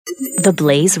The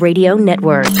Blaze Radio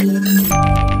Network.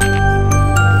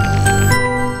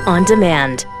 On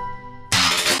demand.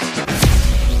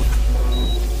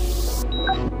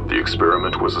 The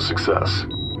experiment was a success.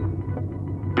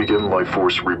 Begin Life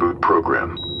Force Reboot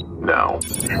Program now.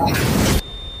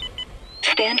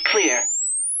 Stand clear.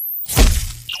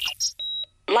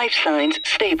 Life signs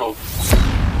stable.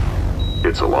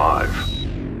 It's alive.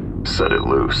 Set it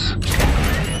loose.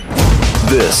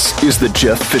 This is the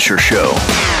Jeff Fisher Show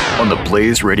on the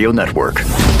Blaze Radio Network.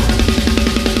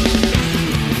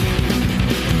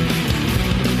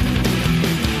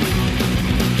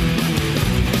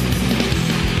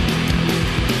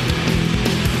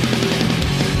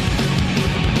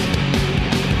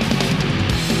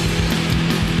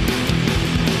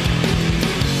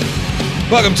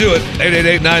 Welcome to it.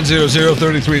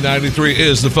 888-900-3393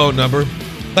 is the phone number.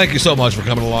 Thank you so much for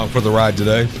coming along for the ride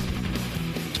today.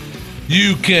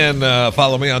 You can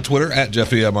follow me on Twitter at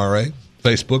JeffyMRA,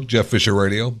 Facebook, Jeff Fisher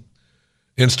Radio,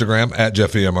 Instagram at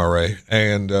JeffyMRA,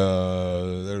 and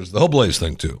there's the whole Blaze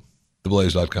thing too,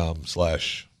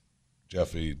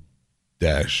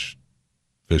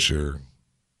 theblaze.com/Jeffy-Fisher.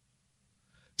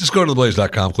 Just go to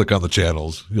theblaze.com, click on the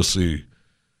channels. You'll see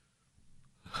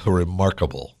a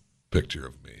remarkable picture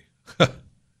of me. I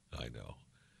know.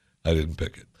 I didn't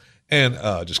pick it. And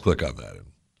just click on that and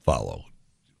follow.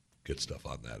 Get stuff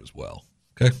on that as well.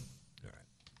 Okay?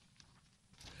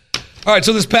 All right,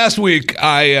 so this past week,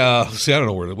 I don't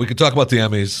know where we could talk about the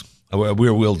Emmys.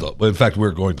 In fact,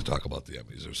 we're going to talk about the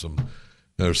Emmys.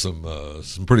 There's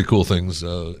some pretty cool things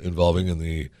involving in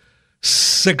the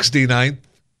 69th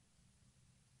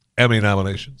Emmy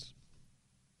nominations,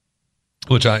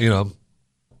 which I'm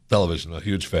television, a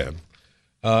huge fan.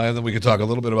 And then we can talk a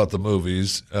little bit about the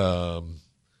movies. We got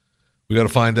to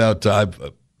find out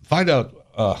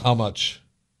how much,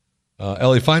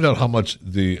 Ellie, find out how much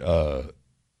the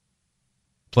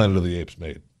Planet of the Apes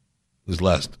made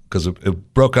because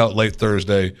it broke out late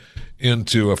Thursday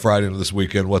into a Friday into this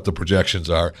weekend, what the projections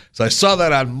are. So I saw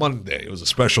that on Monday. It was a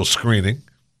special screening.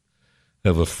 I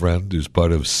have a friend who's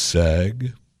part of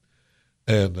SAG.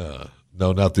 And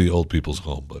no, not the old people's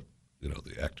home, but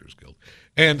the Actors Guild.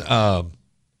 And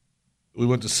we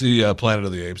went to see Planet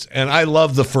of the Apes, and I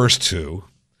love the first two.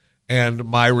 And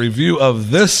my review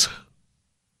of this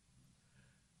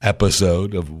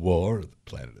episode of War of the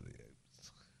Planet of the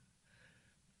Apes.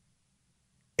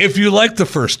 If you like the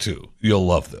first two, you'll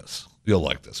love this. You'll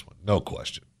like this one, no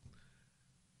question.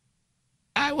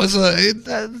 There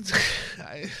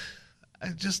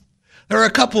are a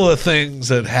couple of things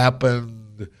that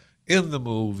happened in the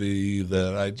movie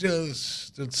that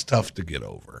it's tough to get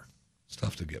over. It's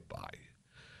tough to get by.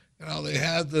 They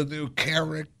had the new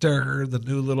character, the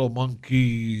new little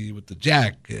monkey with the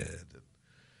jacket.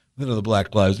 The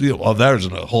Black Lives. There's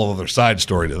a whole other side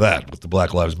story to that with the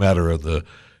Black Lives Matter and the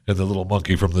little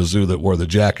monkey from the zoo that wore the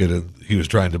jacket, and he was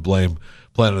trying to blame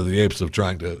Planet of the Apes of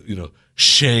trying to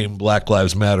shame Black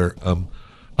Lives Matter.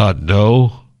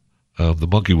 No, the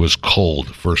monkey was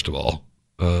cold, first of all.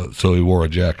 So he wore a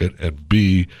jacket, and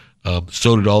B,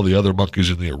 so did all the other monkeys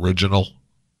in the original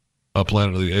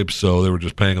Planet of the Apes, so they were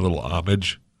just paying a little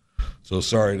homage. So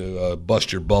sorry to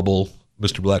bust your bubble,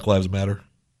 Mr. Black Lives Matter.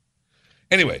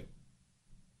 Anyway,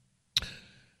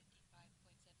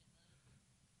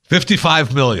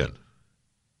 $55 million.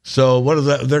 So what is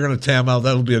that? They're going to tam out.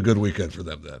 That'll be a good weekend for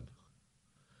them then,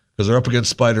 because they're up against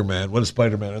Spider-Man. What is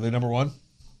Spider-Man? Are they number one?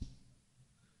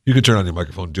 You can turn on your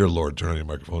microphone. Dear Lord, turn on your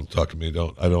microphone. Talk to me.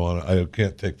 I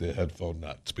can't take the headphone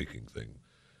not speaking thing.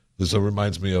 This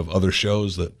reminds me of other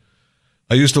shows that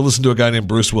I used to listen to. A guy named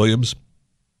Bruce Williams,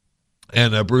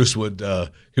 and Bruce would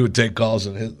take calls,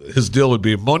 and his deal would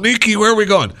be, Monique, where are we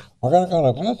going? We're going to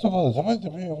go to principals.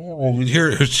 You'd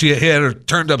hear he had her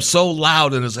turned up so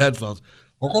loud in his headphones.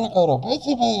 We're going to go to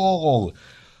principals.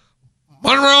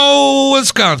 Monroe,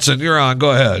 Wisconsin. You're on.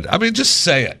 Go ahead. I mean, just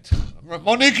say it.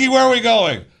 Monique, where are we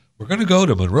going? We're going to go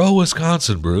to Monroe,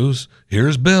 Wisconsin, Bruce.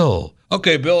 Here's Bill.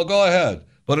 Okay, Bill, go ahead.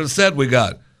 But instead we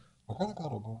got, we're going to go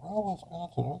to Monroe,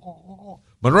 Wisconsin.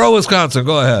 Monroe, Wisconsin,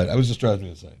 go ahead. I was just driving me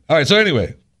insane. All right, so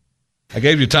anyway, I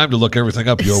gave you time to look everything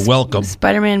up. You're welcome.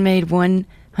 Spider-Man made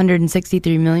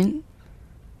 $163 million.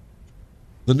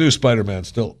 The new Spider-Man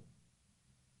still.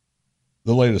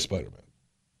 The latest Spider-Man.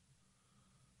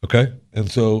 Okay? And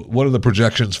so what are the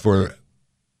projections for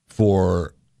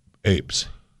Apes?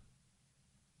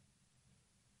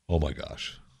 Oh my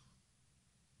gosh.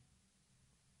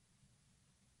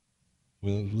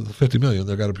 With $50 million,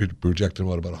 they've got to be projecting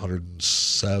about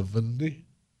 170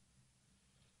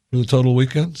 for the total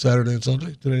weekend, Saturday and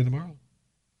Sunday, today and tomorrow.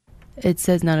 It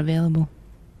says not available.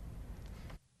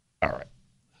 All right.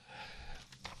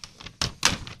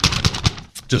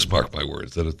 just mark my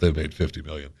words that if they made $50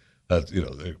 million, that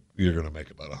you're going to make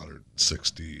about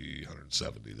 160,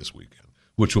 170 this weekend,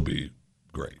 which will be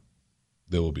great.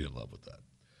 They will be in love with that.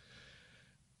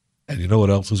 And you know what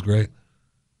else is great?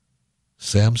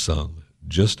 Samsung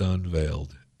just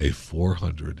unveiled a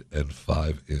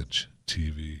 405-inch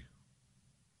TV.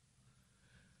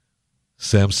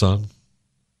 Samsung,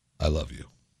 I love you.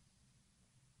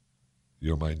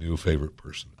 You're my new favorite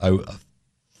person. A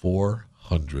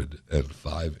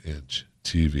 405-inch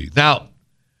TV. Now,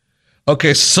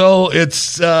 okay, so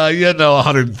it's,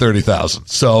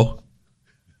 $130,000.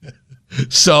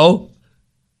 So,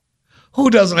 who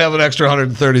doesn't have an extra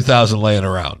 $130,000 laying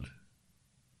around?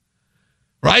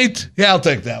 Right? Yeah, I'll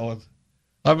take that one.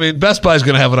 I mean, Best Buy's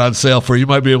going to have it on sale for you.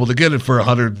 Might be able to get it for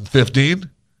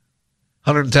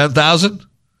 $110,000.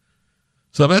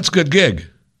 So that's a good gig.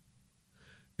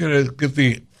 You're going to get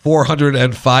the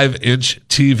 405-inch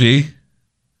TV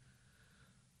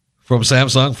from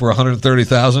Samsung for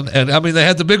 $130,000. And, I mean, they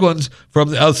had the big ones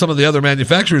from some of the other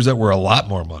manufacturers that were a lot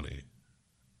more money.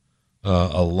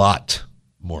 A lot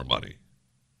more money.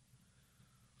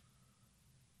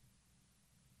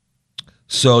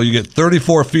 So you get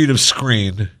 34 feet of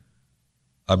screen.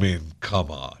 I mean,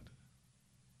 come on.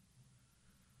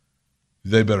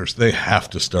 They have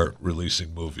to start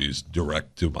releasing movies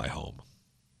direct to my home.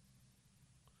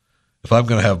 If I'm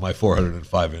going to have my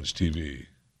 405-inch TV,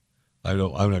 I'm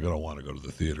not going to want to go to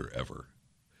the theater ever.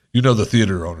 You know, the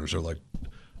theater owners are like,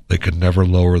 they can never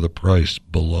lower the price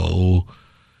below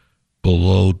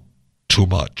too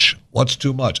much. What's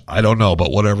too much? I don't know,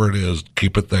 but whatever it is,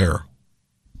 keep it there.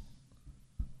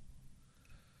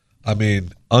 I mean,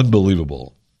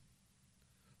 unbelievable.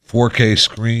 4K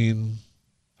screen.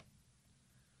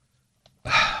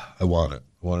 I want it.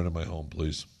 I want it in my home,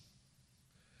 please.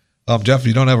 Jeff,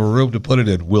 you don't have a room to put it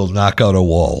in. We'll knock out a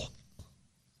wall.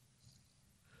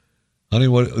 Honey,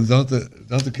 what? Don't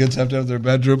the kids have to have their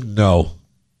bedroom? No.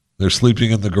 They're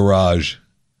sleeping in the garage.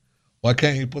 Why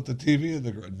can't you put the TV in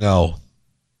the garage? No.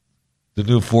 The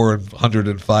new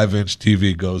 405-inch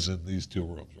TV goes in these two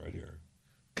rooms right here.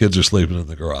 Kids are sleeping in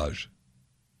the garage.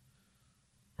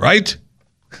 Right?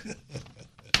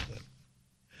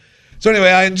 So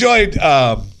anyway, I enjoyed,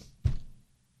 I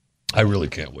really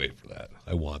can't wait for that.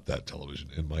 I want that television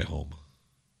in my home.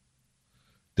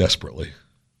 Desperately.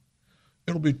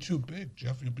 It'll be too big,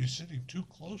 Jeff. You'll be sitting too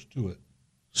close to it.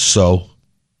 So,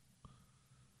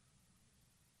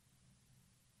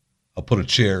 I'll put a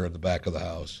chair in the back of the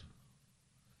house.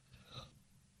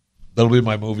 That'll be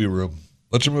my movie room.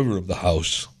 What's your movie room? The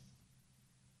house.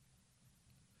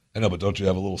 I know, but don't you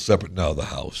have a little separate? No, the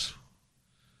house.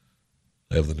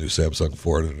 I have the new Samsung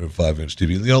 405-inch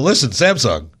TV. Listen,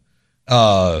 Samsung,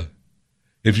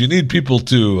 if you need people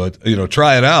to,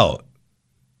 try it out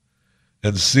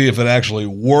and see if it actually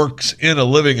works in a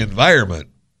living environment,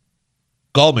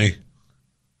 call me.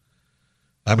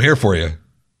 I'm here for you.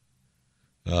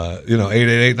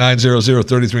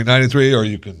 888-900-3393, or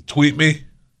you can tweet me.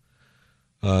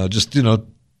 Just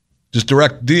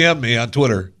direct DM me on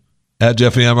Twitter at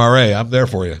JeffyMRA. I'm there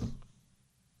for you.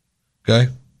 Okay?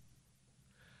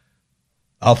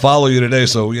 I'll follow you today,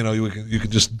 so you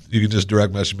can just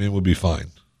direct message me and we'll be fine.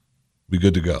 Be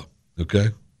good to go. Okay?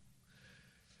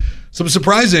 Some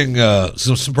surprising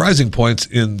points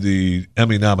in the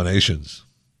Emmy nominations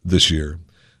this year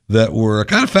that were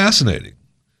kind of fascinating.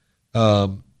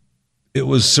 It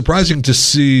was surprising to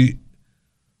see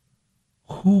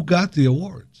who got the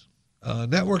awards.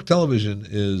 Network television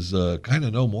is kind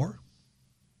of no more.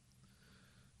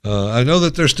 I know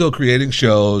that they're still creating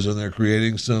shows and they're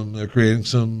creating some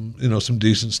some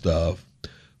decent stuff.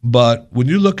 But when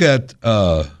you look at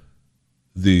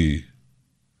the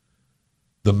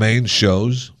main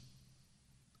shows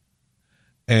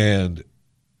and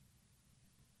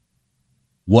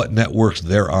what networks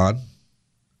they're on,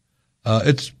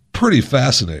 it's pretty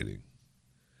fascinating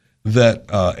that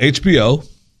HBO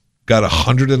got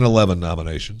 111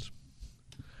 nominations,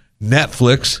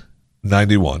 Netflix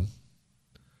 91,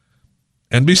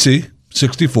 NBC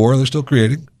 64, they're still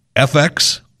creating,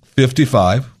 FX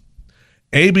 55,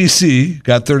 ABC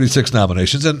got 36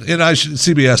 nominations, and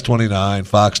CBS 29,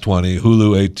 Fox 20,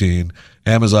 Hulu 18,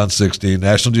 Amazon 16,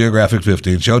 National Geographic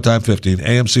 15, Showtime 15,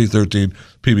 AMC 13,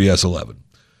 PBS 11.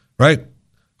 Right?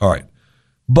 All right.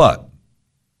 But,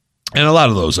 and a lot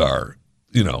of those are,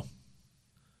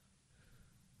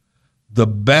 the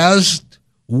best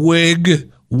wig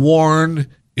worn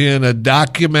in a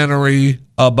documentary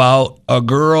about a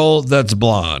girl that's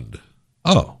blonde.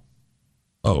 Oh,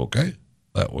 okay.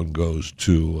 That one goes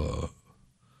to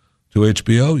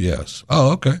HBO, yes.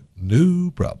 Oh, okay.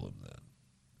 No problem then.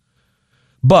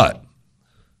 But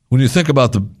when you think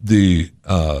about the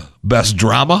best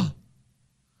drama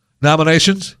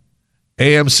nominations,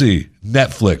 AMC,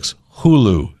 Netflix,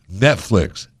 Hulu,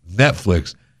 Netflix,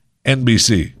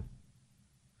 NBC.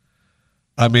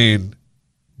 I mean,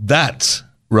 that's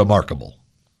remarkable.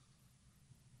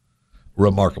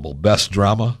 Remarkable. Best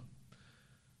drama,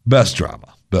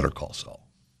 Better Call Saul.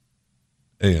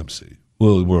 AMC.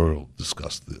 We'll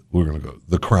discuss we're going to go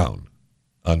The Crown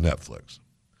on Netflix.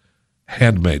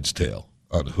 Handmaid's Tale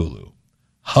on Hulu.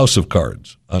 House of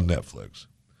Cards on Netflix.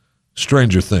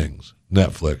 Stranger Things,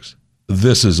 Netflix.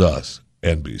 This Is Us,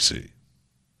 NBC.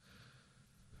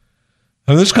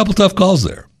 And there's a couple tough calls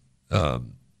there.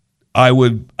 I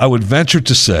would venture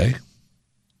to say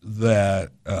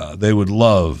that they would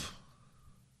love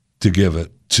to give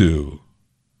it to,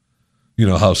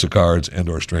 House of Cards and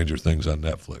or Stranger Things on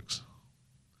Netflix.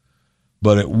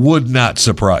 But it would not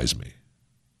surprise me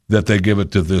that they give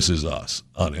it to This Is Us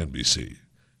on NBC.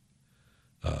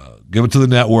 Give it to the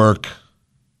network,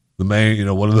 the main,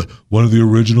 one of the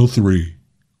original three.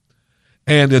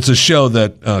 And it's a show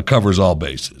that covers all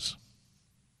bases.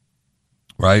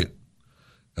 Right?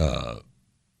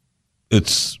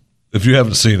 It's, if you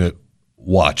haven't seen it,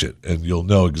 watch it, and you'll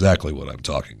know exactly what I'm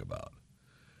talking about.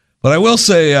 But I will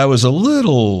say I was a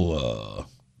little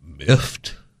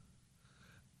miffed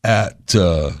at,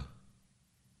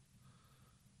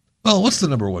 what's the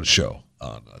number one show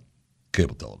on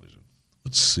cable television?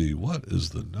 Let's see, what is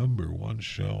the number one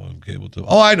show on cable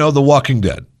television? Oh, I know, The Walking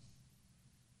Dead.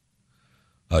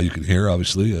 You can hear,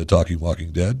 obviously, Talking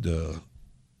Walking Dead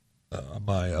on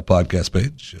my podcast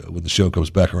page. When the show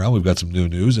comes back around, we've got some new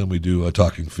news, and we do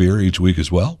Talking Fear each week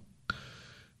as well.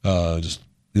 Just,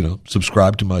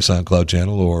 subscribe to my SoundCloud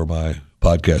channel or my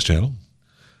podcast channel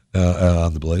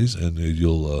on The Blaze, and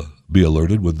you'll be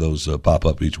alerted when those pop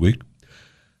up each week.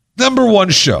 Number one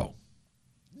show,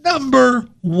 The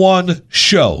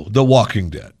Walking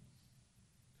Dead.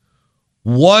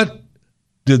 What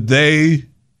did they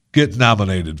get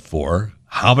nominated for?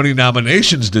 How many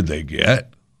nominations did they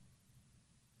get?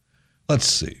 Let's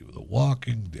see. The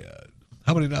Walking Dead.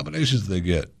 How many nominations did they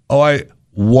get? Oh, I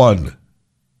won.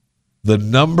 The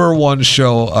number one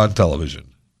show on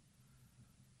television.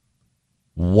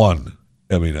 1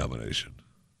 Emmy nomination.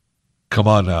 Come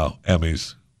on now,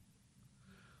 Emmys.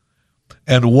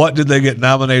 And what did they get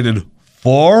nominated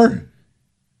for?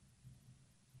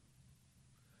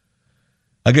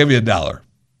 I'll give you $1.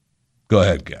 Go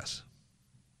ahead, guess.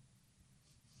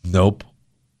 Nope,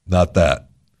 not that.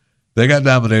 They got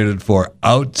nominated for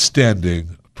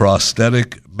Outstanding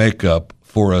Prosthetic Makeup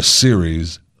for a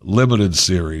Series, Limited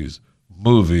Series,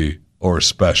 Movie, or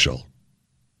Special.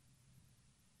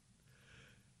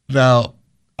 Now,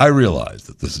 I realize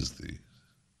that this is the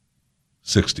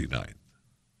 69th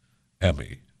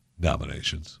Emmy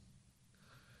nominations,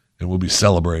 and we'll be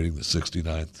celebrating the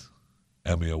 69th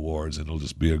Emmy Awards, and it'll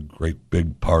just be a great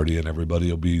big party, and everybody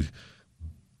will be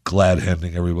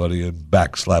glad-handing everybody and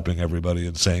backslapping everybody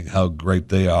and saying how great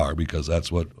they are, because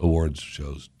that's what awards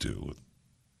shows do.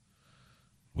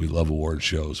 We love award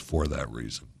shows for that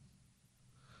reason.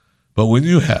 But when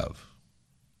you have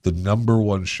the number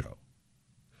one show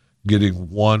getting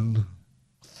one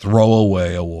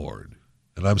throwaway award,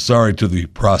 and I'm sorry to the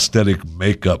prosthetic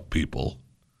makeup people,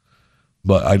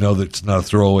 but I know that it's not a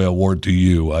throwaway award to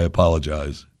you. I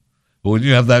apologize. But when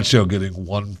you have that show getting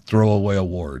one throwaway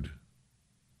award,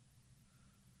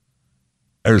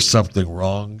 there's something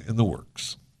wrong in the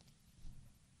works.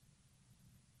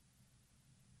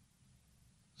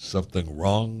 Something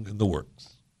wrong in the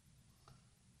works.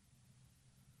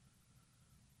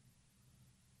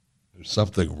 There's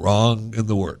something wrong in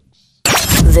the works.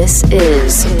 This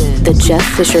is The Jeff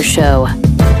Fisher Show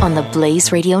on the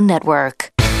Blaze Radio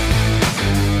Network.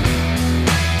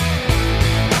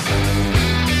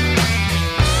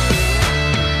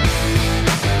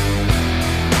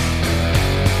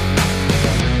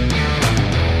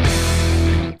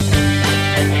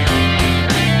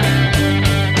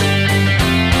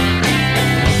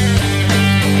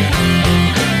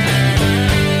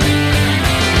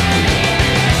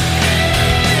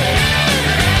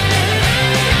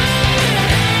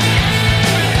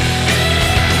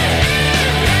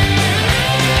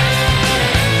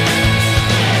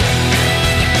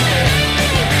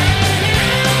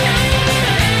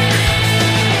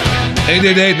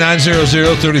 Eight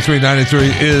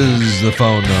 888-900-3393 is the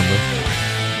phone number.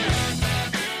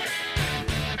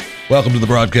 Welcome to the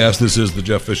broadcast. This is the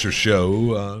Jeff Fisher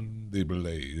Show on the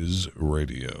Blaze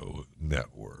Radio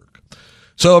Network.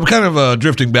 So I'm kind of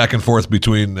drifting back and forth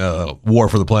between War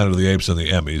for the Planet of the Apes and the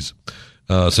Emmys,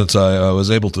 since I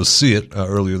was able to see it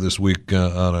earlier this week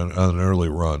on an early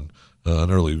run.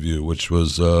 an early view, which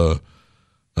was it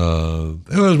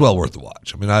was well worth the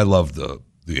watch. I mean, I love the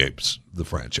Apes, the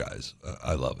franchise.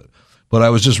 I love it. But I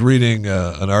was just reading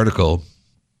an article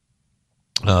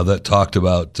that talked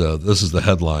about, this is the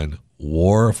headline,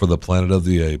 War for the Planet of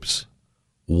the Apes,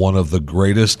 one of the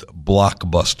greatest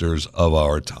blockbusters of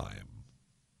our time.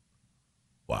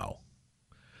 Wow.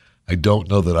 I don't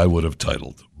know that I would have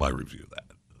titled my review that.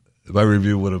 My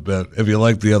review would have been, if you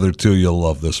like the other two, you'll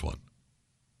love this one.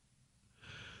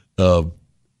 And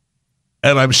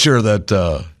I'm sure that,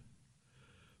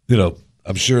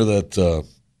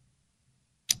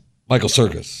 Michael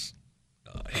Serkis,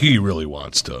 he really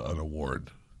wants an award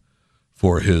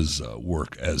for his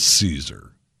work as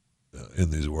Caesar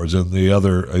in these awards. And the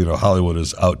other, Hollywood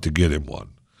is out to get him one.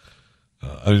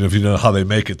 I mean, if you know how they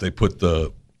make it, they put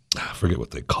I forget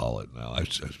what they call it now.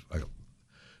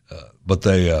 But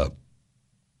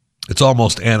it's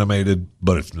almost animated,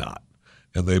 but it's not.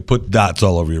 And they put dots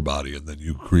all over your body, and then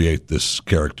you create this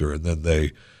character, and then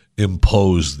they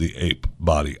impose the ape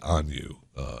body on you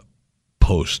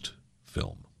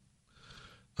post-film.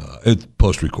 It's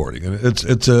post-recording, and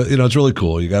it's really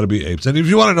cool. You got to be apes. And if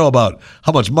you want to know about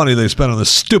how much money they spent on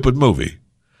this stupid movie,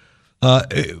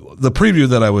 the preview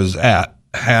that I was at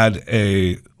had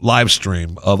a live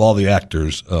stream of all the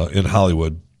actors in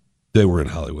Hollywood. They were in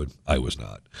Hollywood. I was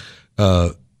not.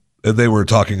 And they were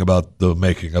talking about the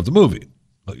making of the movie.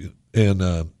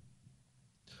 And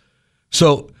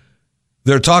so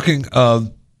they're talking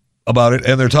about it,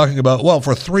 and they're talking about, well,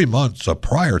 for 3 months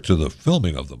prior to the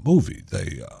filming of the movie,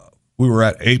 we were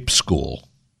at ape school.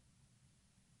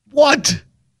 What?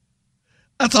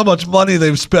 That's how much money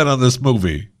they've spent on this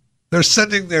movie. They're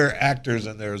sending their actors,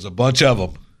 and there's a bunch of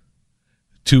them,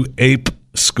 to ape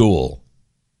school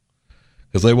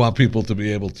because they want people to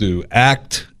be able to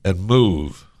act and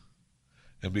move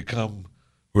and become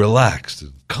relaxed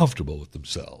and comfortable with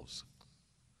themselves.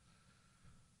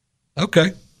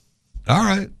 Okay. All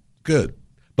right. Good.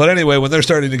 But anyway, when they're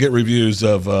starting to get reviews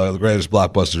of the greatest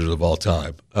blockbusters of all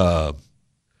time,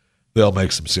 they'll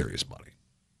make some serious money.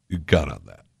 You got on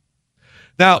that.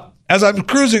 Now, as I'm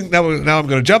cruising, now I'm going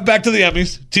to jump back to the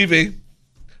Emmys, TV,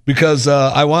 because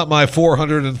I want my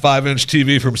 405-inch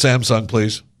TV from Samsung,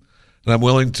 please. And I'm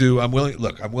willing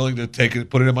to take it,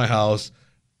 put it in my house.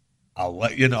 I'll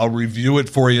let you know. I'll review it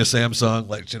for you, Samsung.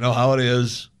 Let you know how it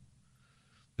is.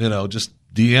 Just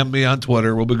DM me on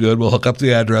Twitter. We'll be good. We'll hook up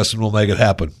the address and we'll make it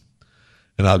happen.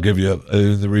 And I'll give you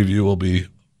the review will be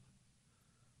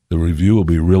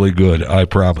really good. I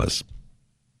promise.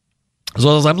 As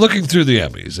well as I'm looking through the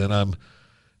Emmys, and I'm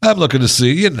looking to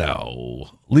see,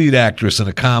 lead actress in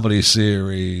a comedy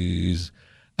series.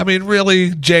 I mean,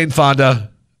 really, Jane Fonda.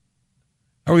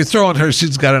 Are we throwing her?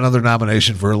 She's got another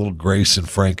nomination for a little Grace and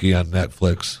Frankie on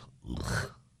Netflix.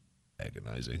 Ugh,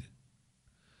 agonizing.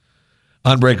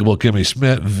 Unbreakable Kimmy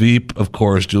Schmidt. Veep, of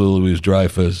course, Julia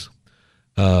Louis-Dreyfus.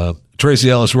 Tracy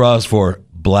Ellis Ross for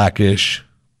Blackish.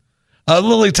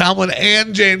 Lily Tomlin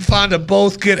and Jane Fonda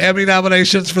both get Emmy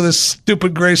nominations for this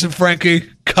stupid Grace and Frankie.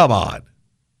 Come on.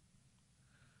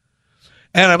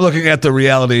 And I'm looking at the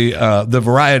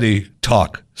Variety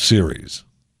Talk series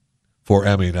for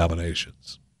Emmy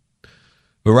nominations.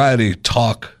 Variety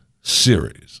Talk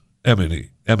series, Emmy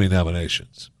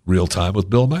nominations. Real Time with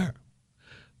Bill Maher.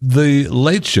 The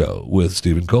Late Show with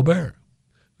Stephen Colbert.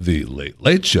 The Late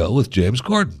Late Show with James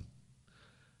Corden.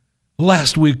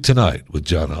 Last Week Tonight with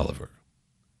John Oliver.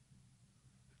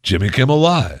 Jimmy Kimmel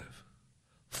Live.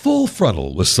 Full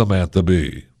Frontal with Samantha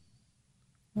Bee.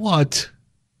 What?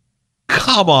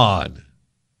 Come on.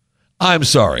 I'm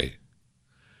sorry.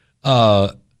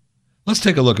 Let's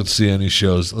take a look and see any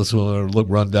shows. Let's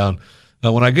run down.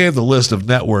 When I gave the list of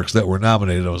networks that were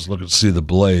nominated, I was looking to see the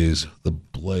Blaze.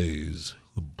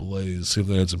 See if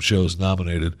they had some shows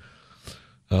nominated.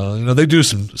 They do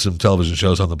some television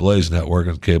shows on the Blaze network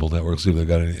and cable network. See if they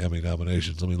got any Emmy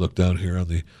nominations. Let me look down here and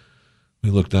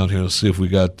see if we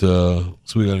got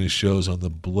any shows on the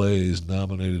Blaze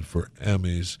nominated for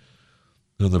Emmys.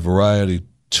 The Variety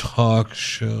Talk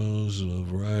shows,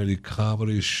 variety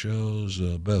comedy shows,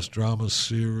 best drama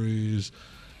series.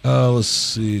 Let's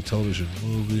see, television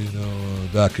movie,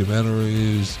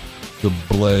 documentaries. The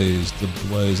Blaze.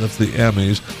 That's the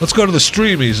Emmys. Let's go to the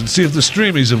Streamies and see if the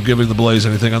Streamies have given the Blaze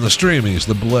anything on the Streamies.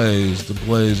 The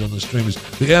Blaze on the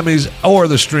Streamies. The Emmys or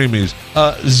the Streamies,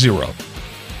 0.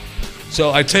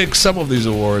 So I take some of these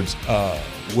awards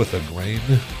with a grain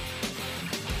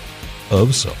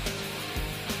of salt.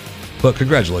 But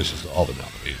congratulations to all the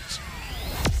nominees.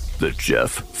 The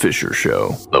Jeff Fisher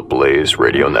Show, the Blaze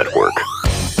Radio Network.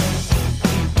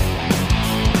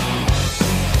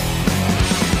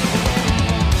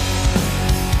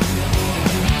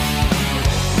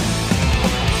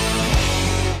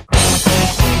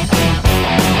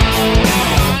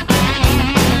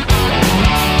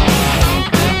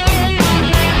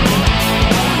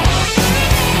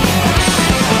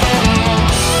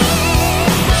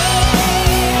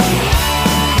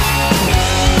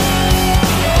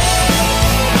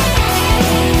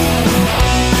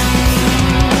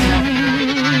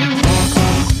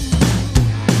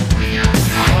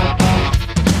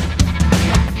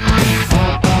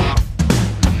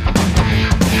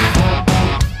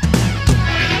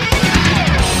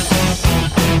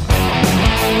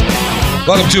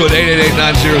 Welcome to it.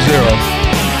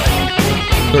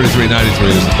 888-900-3393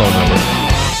 is the phone number.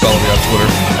 Follow me on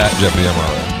Twitter at Jeffy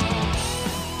MRA.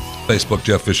 Facebook,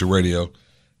 Jeff Fisher Radio,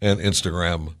 and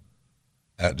Instagram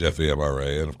at Jeffy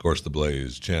MRA. And, of course, the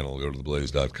Blaze channel. Go to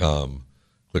theblaze.com.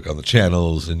 Click on the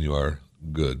channels, and you are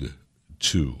good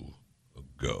to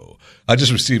go. I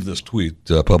just received this tweet,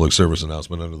 public service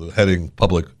announcement, under the heading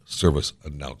Public Service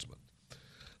Announcement.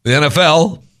 The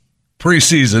NFL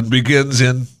preseason begins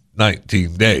in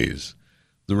 19 days.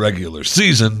 The regular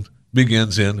season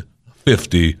begins in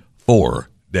 54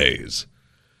 days.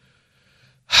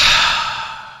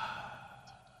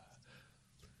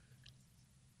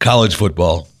 College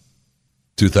football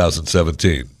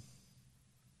 2017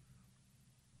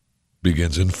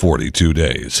 begins in 42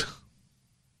 days. Is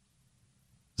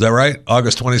that right?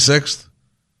 August 26th?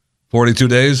 42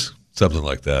 days? Something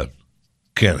like that.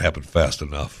 Can't happen fast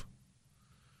enough.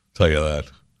 Tell you that.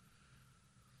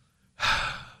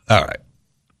 All right.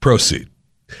 Proceed.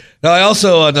 Now, I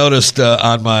also noticed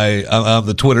on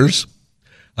the Twitters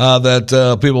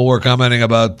that people were commenting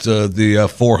about the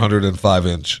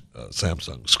 405-inch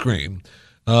Samsung screen,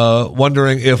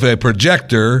 wondering if a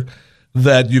projector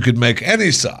that you could make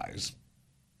any size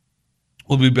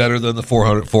will be better than the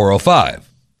 405.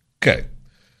 Okay.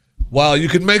 While you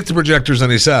can make the projectors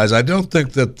any size, I don't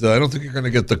think you're going to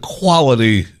get the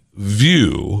quality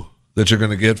view that you're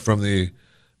going to get from the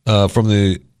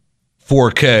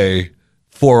 4K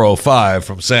 405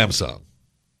 from Samsung,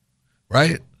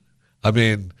 right? I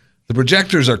mean, the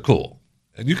projectors are cool,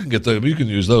 and you can get them. You can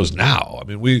use those now. I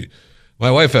mean, my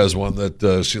wife has one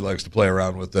that she likes to play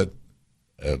around with, that,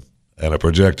 and a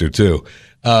projector too,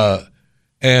 and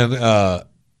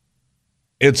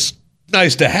it's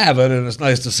nice to have it, and it's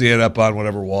nice to see it up on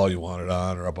whatever wall you want it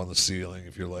on, or up on the ceiling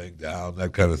if you're laying down,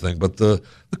 that kind of thing. But the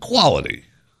quality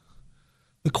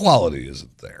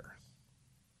isn't there.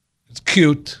 It's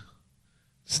cute,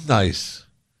 it's nice,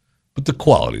 but the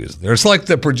quality isn't there. It's like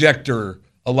the projector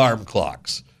alarm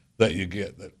clocks that you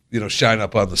get that shine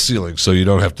up on the ceiling, so you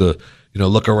don't have to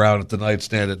look around at the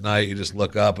nightstand at night. You just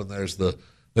look up, and there's the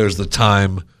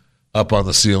time up on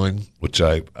the ceiling, which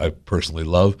I personally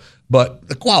love. But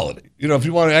the quality, if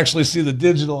you want to actually see the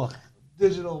digital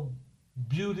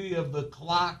beauty of the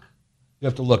clock, you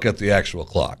have to look at the actual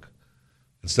clock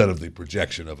instead of the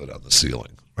projection of it on the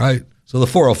ceiling, right? So the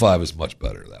 405 is much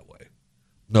better that way,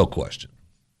 no question.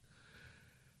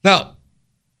 Now,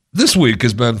 this week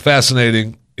has been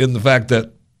fascinating in the fact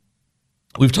that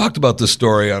we've talked about this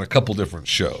story on a couple different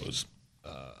shows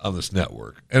on this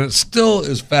network, and it still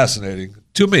is fascinating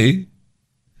to me,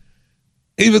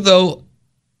 even though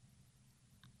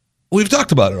we've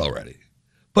talked about it already.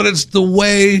 But it's the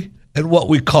way and what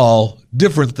we call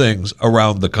different things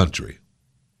around the country,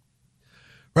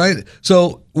 right?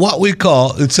 So what we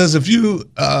call, it says if you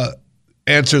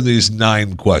answer these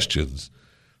 9 questions,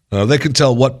 they can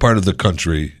tell what part of the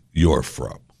country you're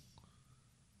from,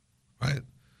 right?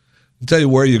 And tell you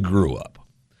where you grew up.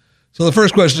 So the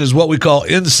first question is what we call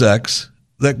insects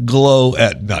that glow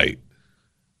at night.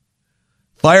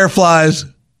 Fireflies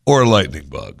or lightning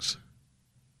bugs?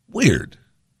 Weird.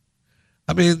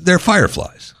 I mean, they're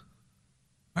fireflies,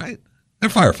 right? They're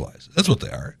fireflies. That's what they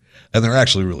are. And they're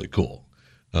actually really cool.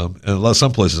 And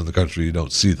some places in the country, you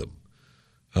don't see them.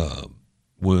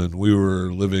 When we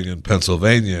were living in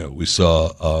Pennsylvania, we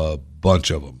saw a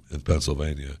bunch of them in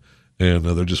Pennsylvania. And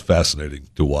they're just fascinating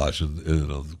to watch. And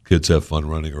the kids have fun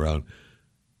running around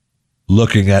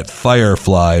looking at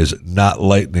fireflies, not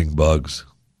lightning bugs.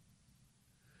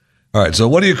 All right, so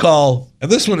what do you call, and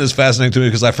this one is fascinating to me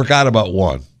because I forgot about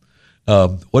one.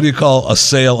 What do you call a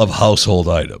sale of household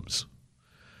items?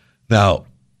 Now,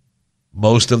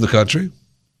 most of the country,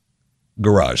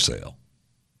 garage sale.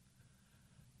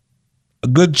 A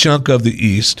good chunk of the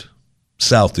east,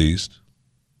 southeast,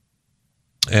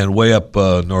 and way up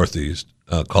northeast,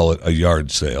 call it a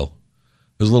yard sale.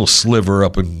 There's a little sliver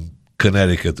up in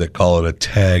Connecticut that call it a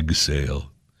tag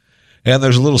sale. And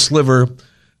there's a little sliver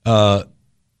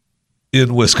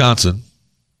in Wisconsin,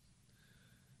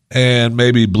 and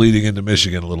maybe bleeding into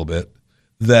Michigan a little bit,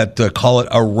 that call it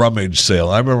a rummage sale.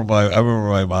 I remember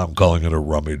my mom calling it a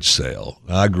rummage sale.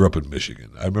 I grew up in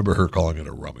Michigan. I remember her calling it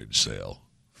a rummage sale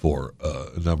for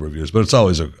a number of years. But it's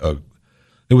always it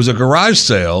was a garage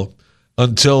sale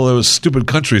until a stupid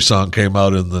country song came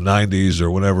out in the 90s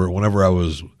or whenever I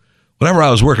was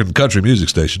working country music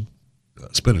station,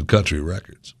 spinning country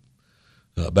records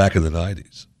back in the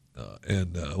 90s.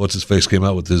 And what's his face came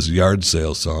out with his yard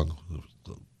sale song.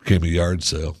 It became a yard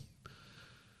sale.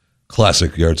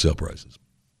 Classic yard sale prices.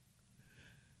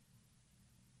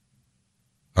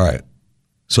 All right.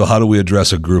 So how do we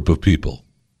address a group of people?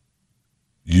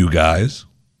 you guys,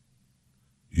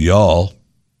 y'all.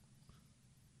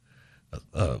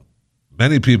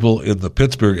 Many people in the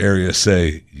Pittsburgh area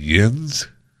say yins.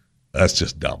 That's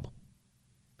just dumb.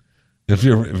 If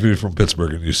you're from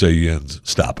Pittsburgh and you say yins,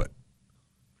 stop it.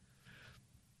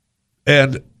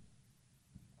 And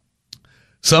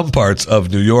some parts of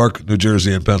New York, New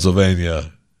Jersey, and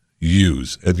Pennsylvania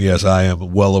use. And yes, I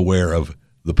am well aware of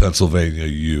the Pennsylvania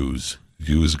use.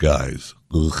 Use guys.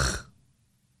 Ugh.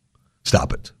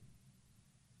 Stop it.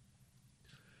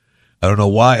 I don't know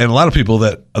why. And a lot of people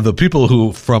the people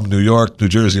who from New York, New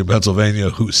Jersey, and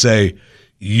Pennsylvania who say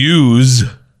use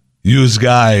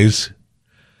guys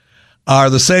are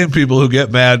the same people who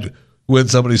get mad when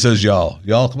somebody says y'all.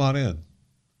 Y'all, come on in.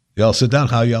 Y'all sit down.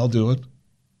 How y'all doing?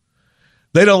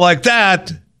 They don't like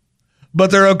that,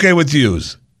 but they're okay with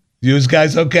use. Use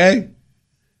guys okay?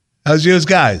 How's use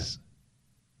guys?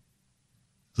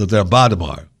 So they're in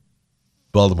Baltimore.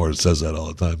 Baltimore says that all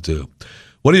the time too.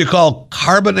 What do you call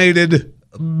carbonated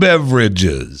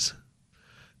beverages?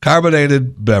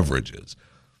 Carbonated beverages.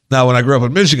 Now, when I grew up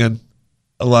in Michigan,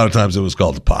 a lot of times it was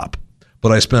called a pop.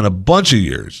 But I spent a bunch of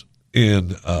years in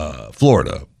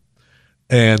Florida,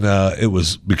 and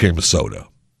it became a soda.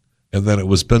 And then it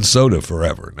was been soda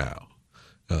forever now.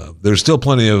 There's still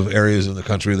plenty of areas in the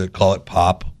country that call it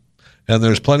pop, and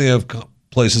there's plenty of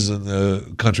places in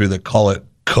the country that call it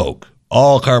Coke.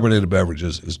 All carbonated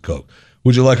beverages is Coke.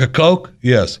 Would you like a Coke?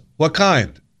 Yes. What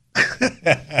kind?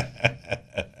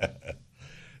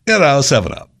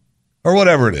 7-Up or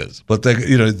whatever it is. But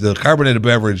the carbonated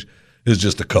beverage is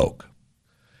just a Coke,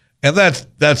 and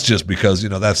that's just because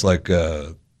that's like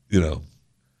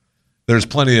there's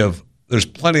plenty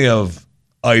of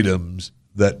items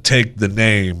that take the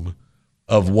name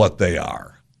of what they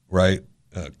are, right?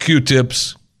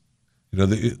 Q-tips,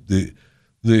 the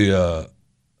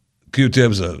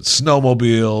Q-tips,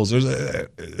 snowmobiles.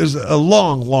 There's a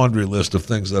long laundry list of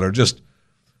things that are just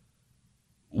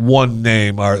one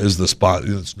name is the spot.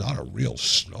 It's not a real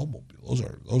snowmobile.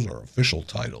 Those are official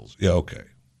titles. Yeah, okay.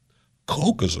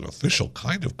 Coke is an official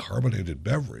kind of carbonated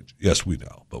beverage. Yes, we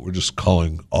know, but we're just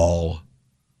calling all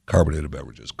carbonated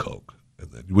beverages Coke.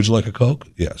 And then, would you like a Coke?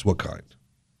 Yes. What kind?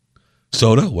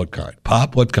 Soda? What kind?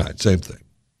 Pop? What kind? Same thing.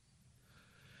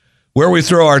 Where we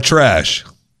throw our trash.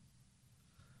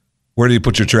 Where do you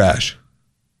put your trash?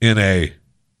 In a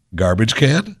garbage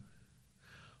can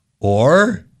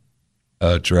or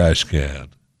a trash can?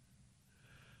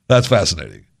 That's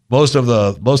fascinating. Most of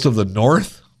the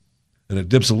north, and it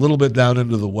dips a little bit down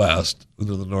into the west,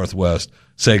 into the northwest,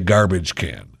 say garbage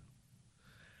can.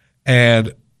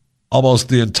 And almost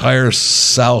the entire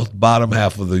south bottom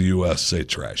half of the U.S. say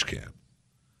trash can.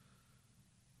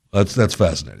 That's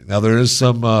fascinating. Now there is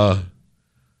some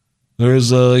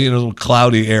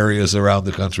cloudy areas around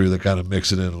the country that kind of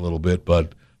mix it in a little bit,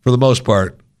 but for the most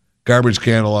part, garbage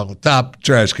can along the top,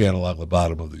 trash can along the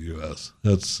bottom of the U.S.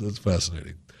 That's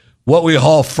fascinating. What we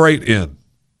haul freight in.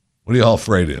 What do you haul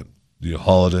freight in? Do you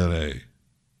haul it in a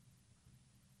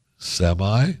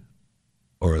semi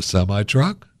or a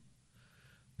semi-truck?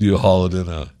 Do you haul it in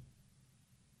a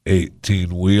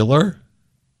 18-wheeler?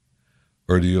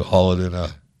 Or do you haul it in a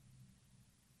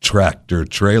tractor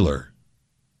trailer?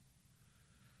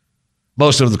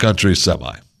 Most of the country is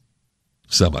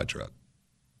semi-truck.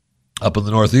 Up in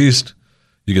the Northeast,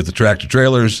 you get the tractor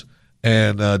trailers,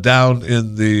 and down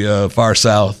in the far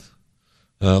south,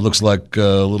 looks like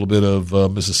a little bit of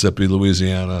Mississippi,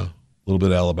 Louisiana, a little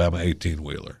bit of Alabama,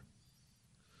 18-wheeler.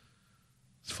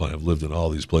 It's funny. I've lived in all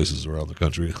these places around the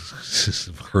country.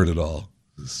 I've heard it all.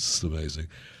 It's amazing.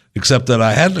 Except that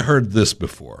I hadn't heard this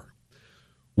before.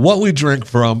 What we drink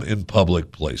from in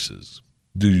public places,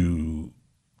 do you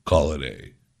call it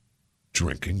a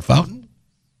drinking fountain?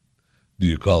 Do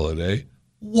you call it a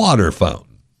water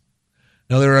fountain?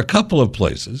 Now, there are a couple of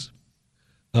places.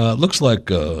 Looks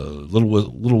like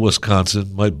little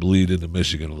Wisconsin, might bleed into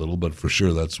Michigan a little, but for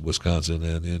sure that's Wisconsin,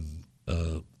 and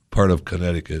in part of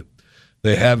Connecticut.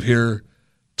 They have here,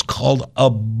 it's called a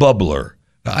bubbler.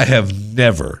 I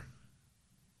never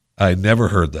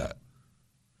heard that.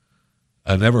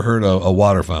 I never heard a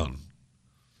water fountain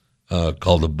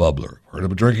called a bubbler. Heard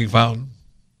of a drinking fountain?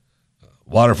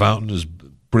 Water fountain is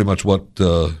pretty much what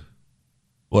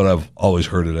I've always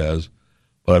heard it as,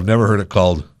 but I've never heard it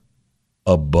called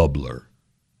a bubbler.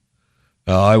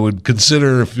 Now, I would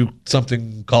consider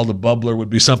something called a bubbler would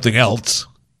be something else.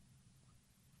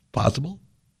 Possible.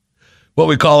 What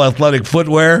we call athletic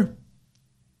footwear,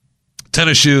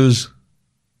 tennis shoes,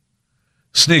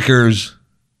 sneakers,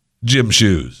 gym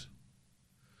shoes.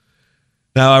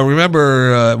 Now, I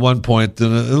remember at one point, a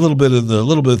little bit in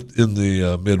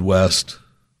the Midwest,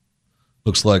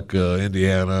 Looks like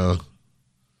Indiana,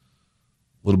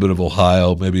 a little bit of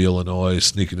Ohio, maybe Illinois,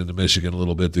 sneaking into Michigan a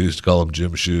little bit. They used to call them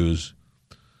gym shoes.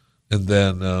 And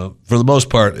then, for the most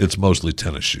part, it's mostly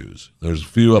tennis shoes. There's a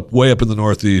few way up in the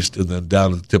Northeast, and then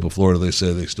down at the tip of Florida, they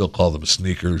say they still call them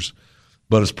sneakers.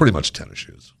 But it's pretty much tennis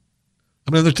shoes.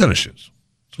 I mean, they're tennis shoes.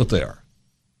 That's what they are.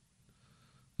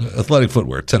 Athletic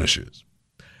footwear, tennis shoes.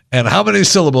 And how many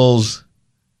syllables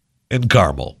in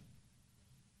caramel?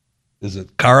 Is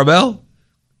it caramel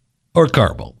or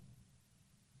caramel?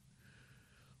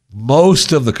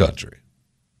 Most of the country,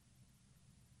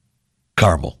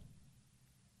 caramel.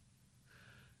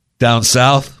 Down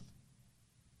south,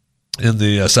 in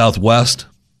the southeast,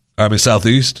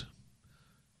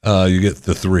 you get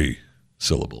the 3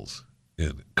 syllables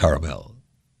in caramel.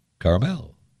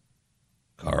 Caramel.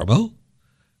 Caramel?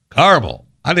 Caramel.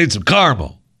 I need some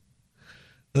caramel.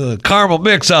 Caramel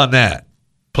mix on that,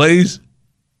 please.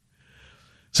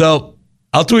 So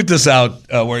I'll tweet this out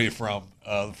where you're from.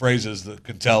 The phrases that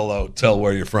can tell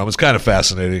where you're from. It's kind of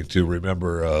fascinating to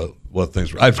remember what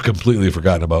things. I've completely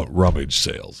forgotten about rummage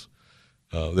sales.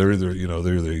 They're either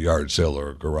a yard sale or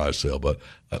a garage sale, but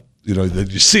then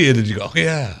you see it and you go, oh,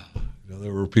 yeah.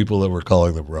 There were people that were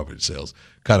calling them rummage sales.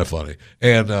 Kind of funny.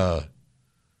 And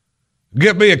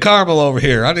get me a caramel over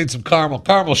here. I need some caramel.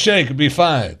 Caramel shake would be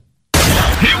fine.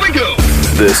 Here we go.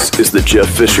 This is the Jeff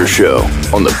Fisher Show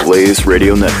on the Blaze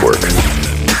Radio Network.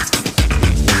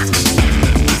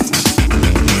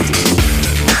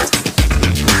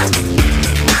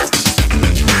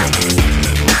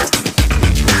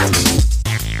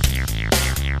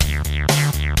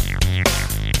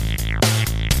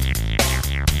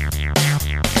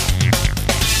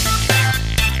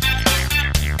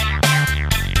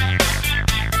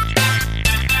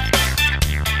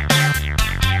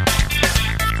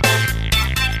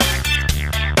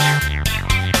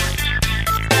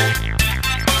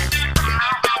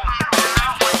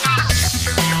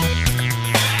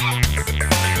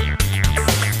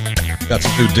 Got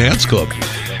some new dance club music.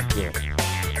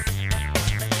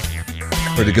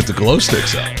 Ready to get the glow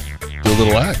sticks out. Do a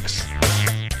little axe.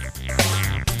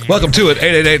 Welcome to it.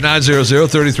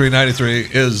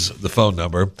 888-900-3393 is the phone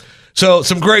number. So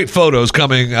some great photos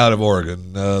coming out of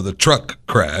Oregon. The truck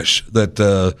crash that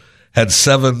had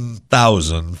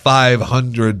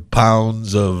 7,500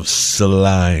 pounds of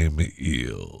slime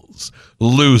eels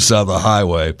loose on the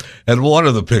highway. And one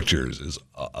of the pictures is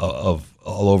of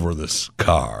all over this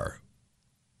car.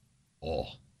 Oh,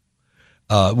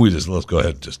 let's go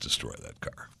ahead and just destroy that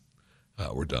car.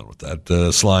 We're done with that.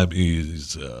 Slime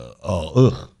eels,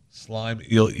 slime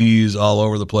eel eels all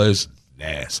over the place.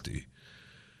 Nasty.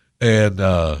 And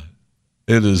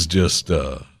it is just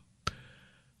the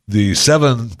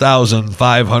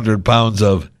 7,500 pounds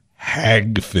of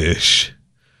hagfish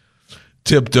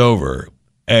tipped over,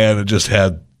 and it just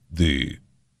had the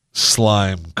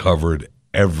slime covered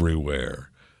everywhere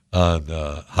on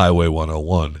Highway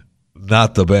 101.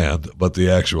 Not the band, but the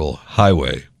actual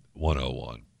Highway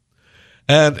 101.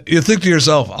 And you think to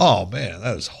yourself, oh, man,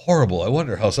 that is horrible. I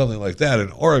wonder how something like that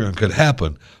in Oregon could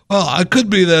happen. Well, it could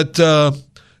be that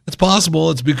it's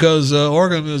possible. It's because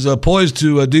Oregon is poised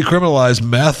to decriminalize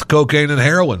meth, cocaine, and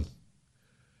heroin.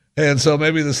 And so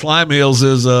maybe the slime eels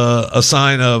is a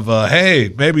sign of,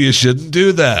 hey, maybe you shouldn't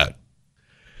do that.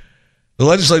 The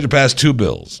legislature passed 2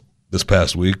 bills this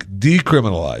past week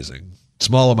decriminalizing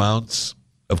small amounts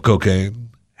of cocaine,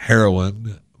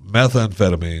 heroin,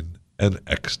 methamphetamine, and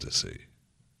ecstasy.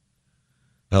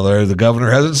 Now, the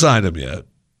governor hasn't signed them yet,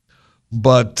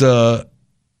 but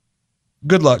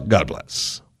good luck, God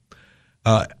bless.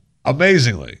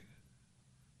 Amazingly,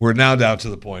 we're now down to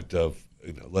the point of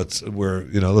let's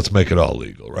make it all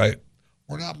legal, right?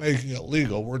 We're not making it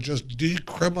legal. We're just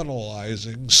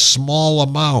decriminalizing small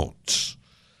amounts.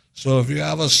 So if you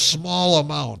have a small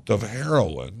amount of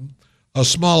heroin, a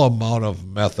small amount of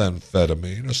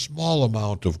methamphetamine, a small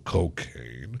amount of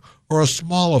cocaine, or a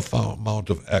small amount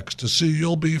of ecstasy,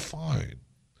 you'll be fine.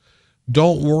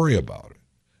 Don't worry about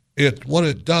it. What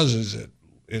it does is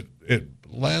it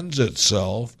lends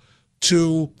itself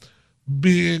to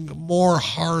being more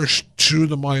harsh to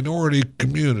the minority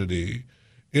community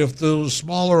if those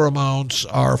smaller amounts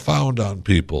are found on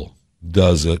people.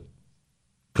 Does it?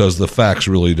 Because the facts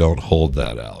really don't hold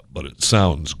that out, but it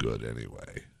sounds good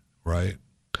anyway, right?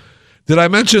 Did I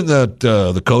mention that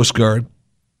the Coast Guard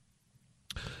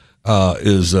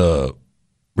is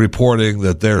reporting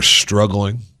that they're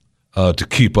struggling to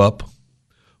keep up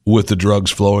with the drugs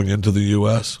flowing into the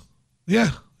U.S.?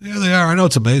 Yeah, they are. I know,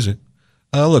 it's amazing.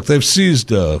 Look, they've seized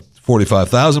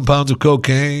 45,000 pounds of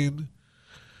cocaine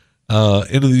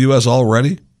into the U.S.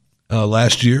 already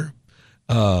last year.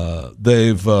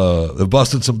 They've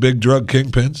busted some big drug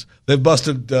kingpins. They've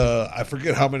busted I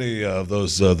forget how many of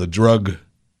those the drug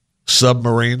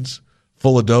submarines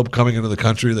full of dope coming into the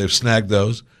country. They've snagged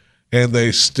those, and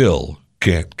they still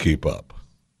can't keep up.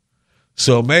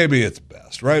 So maybe it's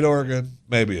best, right, Oregon?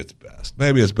 Maybe it's best.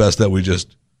 Maybe it's best that we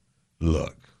just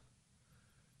look.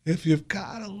 If you've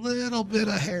got a little bit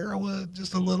of heroin,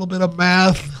 just a little bit of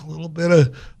meth, a little bit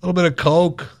of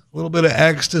coke, a little bit of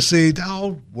ecstasy,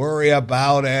 don't worry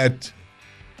about it.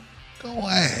 Go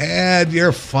ahead,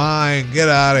 you're fine. Get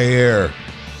out of here.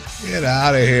 Get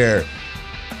out of here.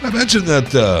 I mentioned that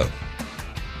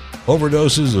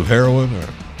overdoses of heroin are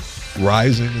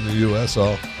rising in the U.S.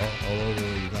 all over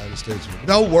the United States.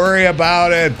 Don't worry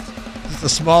about it. Just a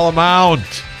small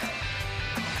amount.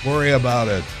 Don't worry about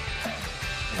it.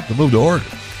 To move to Oregon.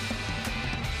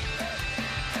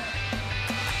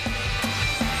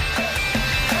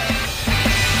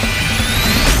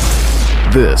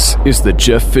 This is the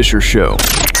Jeff Fisher Show,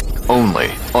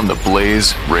 only on the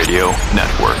Blaze Radio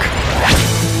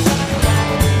Network.